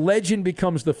things when the legend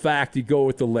becomes the fact, you go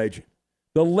with the legend.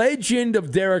 The legend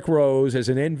of Derrick Rose as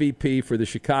an MVP for the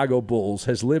Chicago Bulls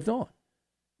has lived on.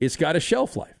 It's got a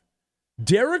shelf life.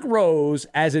 Derrick Rose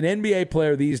as an NBA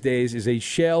player these days is a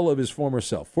shell of his former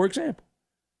self. For example,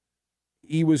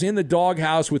 he was in the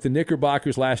doghouse with the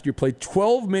Knickerbockers last year, played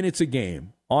 12 minutes a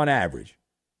game on average.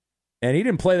 And he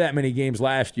didn't play that many games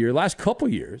last year. Last couple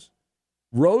years,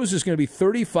 Rose is going to be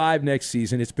 35 next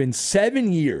season. It's been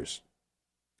 7 years.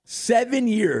 7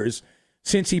 years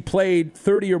since he played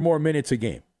 30 or more minutes a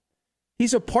game.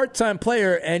 He's a part-time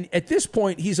player, and at this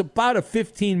point, he's about a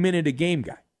 15-minute-a-game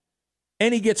guy.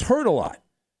 And he gets hurt a lot.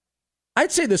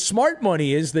 I'd say the smart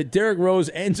money is that Derrick Rose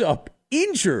ends up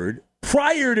injured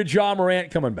prior to Ja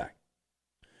Morant coming back.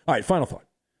 All right, final thought.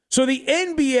 So the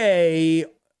NBA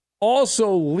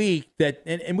also leaked that,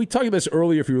 and we talked about this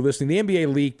earlier if you were listening, the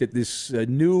NBA leaked that this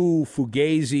new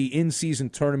Fugazi in-season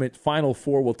tournament Final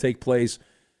Four will take place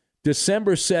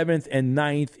December 7th and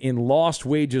 9th in Lost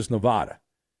Wages, Nevada,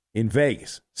 in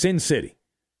Vegas, Sin City.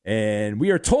 And we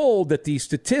are told that the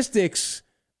statistics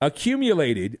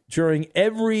accumulated during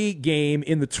every game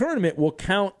in the tournament will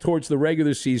count towards the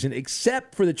regular season,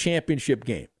 except for the championship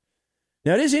game.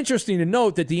 Now, it is interesting to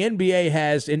note that the NBA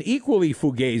has an equally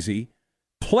Fugazi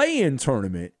play-in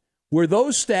tournament where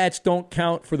those stats don't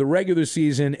count for the regular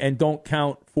season and don't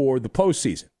count for the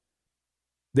postseason.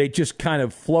 They just kind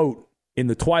of float in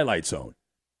the twilight zone.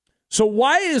 So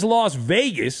why is Las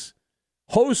Vegas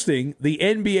hosting the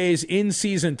NBA's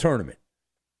in-season tournament?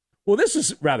 Well, this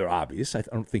is rather obvious. I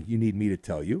don't think you need me to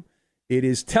tell you. It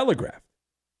is telegraphed.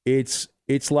 It's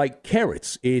like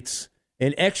carrots. It's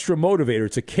an extra motivator.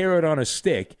 It's a carrot on a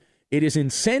stick. It is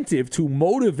incentive to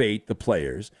motivate the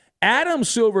players. Adam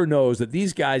Silver knows that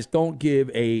these guys don't give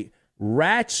a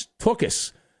rat's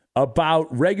tuchus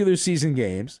about regular season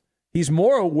games. He's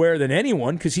more aware than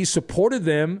anyone because he supported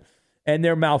them and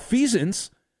their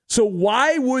malfeasance. So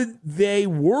why would they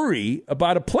worry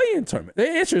about a play-in tournament? The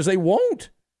answer is they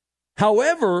won't.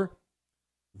 However,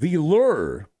 the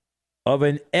lure of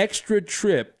an extra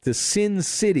trip to Sin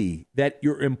City that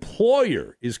your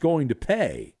employer is going to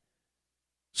pay,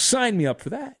 sign me up for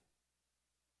that.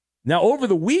 Now, over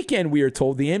the weekend, we are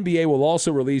told the NBA will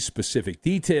also release specific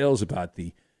details about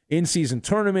the in-season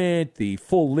tournament, the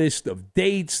full list of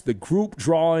dates, the group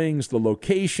drawings, the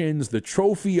locations, the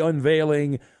trophy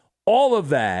unveiling, all of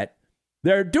that.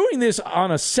 They're doing this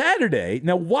on a Saturday.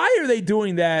 Now, why are they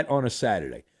doing that on a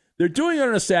Saturday? They're doing it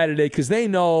on a Saturday because they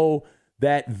know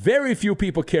that very few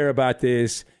people care about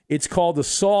this. It's called a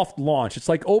soft launch. It's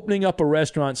like opening up a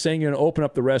restaurant, saying you're going to open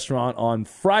up the restaurant on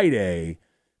Friday,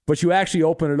 but you actually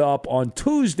open it up on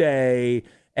Tuesday,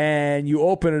 and you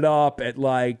open it up at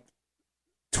like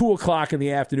 2 o'clock in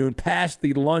the afternoon, past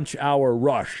the lunch hour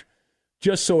rush,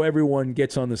 just so everyone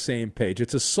gets on the same page.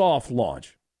 It's a soft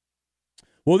launch.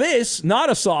 Well, this,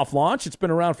 not a soft launch. It's been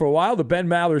around for a while, the Ben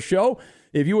Maller Show.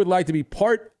 If you would like to be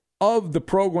part of the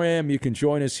program, you can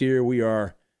join us here.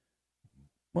 We're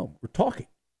talking.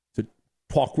 It's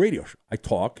a talk radio show. I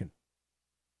talk, and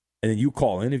then you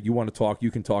call in. If you want to talk,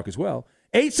 you can talk as well.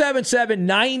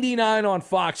 877-99 on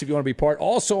Fox if you want to be part.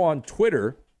 Also on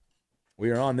Twitter. We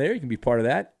are on there. You can be part of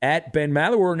that. At Ben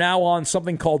Maller. We're now on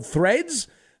something called Threads.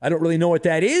 I don't really know what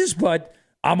that is, but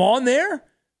I'm on there.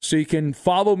 So you can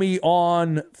follow me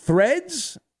on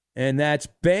Threads. And that's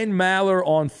Ben Maller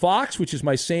on Fox, which is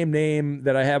my same name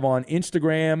that I have on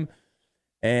Instagram.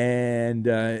 And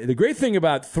the great thing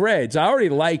about Threads, I already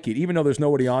like it, even though there's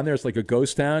nobody on there. It's like a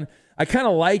ghost town. I kind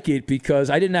of like it because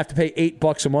I didn't have to pay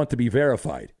 $8 a month to be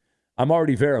verified. I'm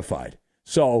already verified.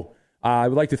 So I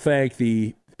would like to thank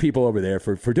the people over there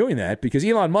for doing that, because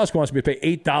Elon Musk wants me to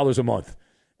pay $8 a month.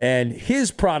 And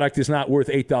his product is not worth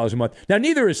 $8 a month. Now,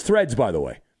 neither is Threads, by the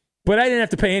way. But I didn't have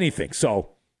to pay anything, so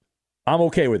I'm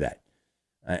okay with that.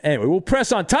 Anyway, we'll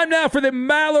press on. Time now for the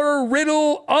Maller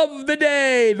Riddle of the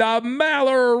Day. The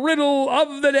Maller Riddle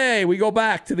of the Day. We go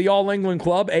back to the All England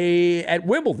Club at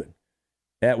Wimbledon.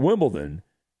 At Wimbledon,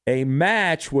 a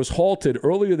match was halted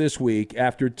earlier this week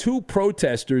after two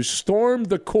protesters stormed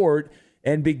the court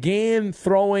and began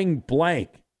throwing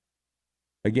blank.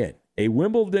 Again, a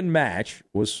Wimbledon match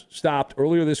was stopped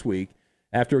earlier this week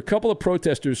after a couple of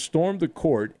protesters stormed the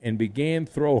court and began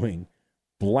throwing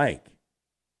blank.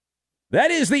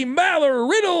 That is the Maller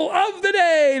Riddle of the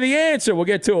Day. The answer, we'll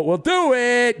get to it. We'll do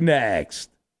it next.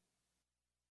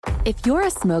 If you're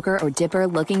a smoker or dipper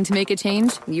looking to make a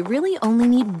change, you really only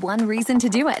need one reason to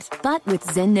do it. But with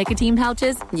Zyn nicotine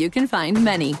pouches, you can find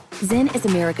many. Zyn is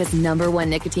America's #1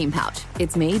 nicotine pouch.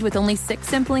 It's made with only 6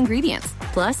 simple ingredients.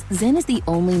 Plus, Zyn is the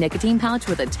only nicotine pouch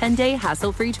with a 10-day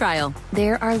hassle-free trial.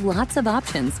 There are lots of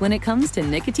options when it comes to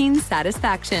nicotine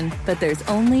satisfaction, but there's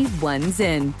only one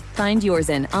Zyn. Find your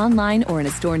Zyn online or in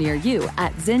a store near you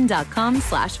at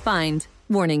zyn.com/find.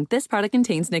 Warning, this product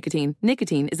contains nicotine.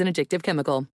 Nicotine is an addictive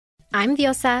chemical. I'm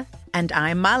Diosa. And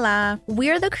I'm Mala.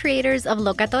 We're the creators of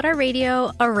Locatora Radio,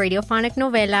 a radiophonic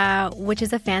novela, which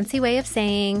is a fancy way of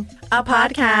saying a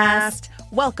podcast.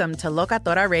 Welcome to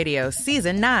Locatora Radio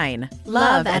Season 9.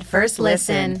 Love at First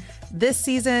Listen. This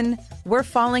season, we're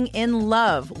falling in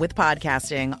love with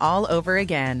podcasting all over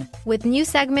again. With new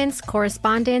segments,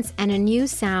 correspondence, and a new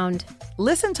sound.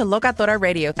 Listen to Locatora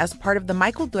Radio as part of the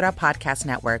Michael Dura Podcast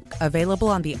Network. Available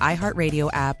on the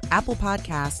iHeartRadio app, Apple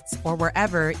Podcasts, or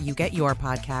wherever you get your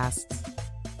podcasts.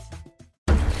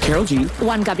 Karol G,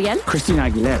 Juan Gabriel, Christina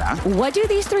Aguilera. What do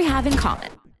these three have in common?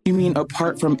 You mean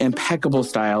apart from impeccable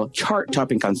style,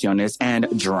 chart-topping canciones, and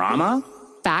drama?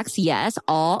 Facts, yes,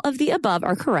 all of the above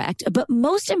are correct, but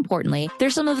most importantly,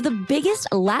 they're some of the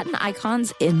biggest Latin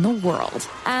icons in the world.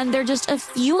 And they're just a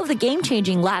few of the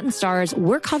game-changing Latin stars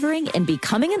we're covering in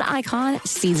Becoming an Icon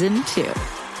Season 2.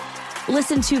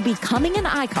 Listen to Becoming an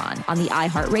Icon on the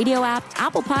iHeartRadio app,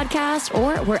 Apple Podcasts,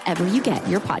 or wherever you get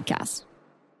your podcasts.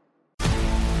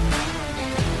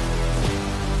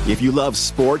 If you love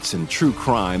sports and true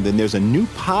crime, then there's a new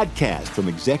podcast from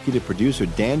executive producer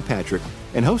Dan Patrick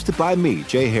and hosted by me,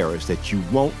 Jay Harris, that you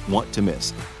won't want to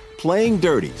miss. Playing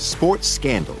Dirty: Sports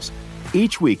Scandals.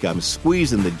 Each week, I'm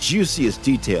squeezing the juiciest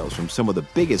details from some of the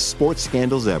biggest sports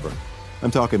scandals ever.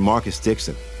 I'm talking Marcus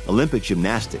Dixon, Olympic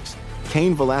gymnastics,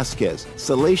 Cain Velasquez,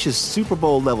 salacious Super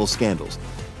Bowl-level scandals.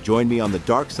 Join me on the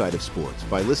dark side of sports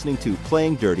by listening to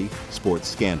Playing Dirty: Sports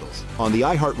Scandals on the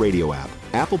iHeartRadio app,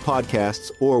 Apple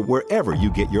Podcasts, or wherever you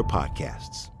get your podcasts.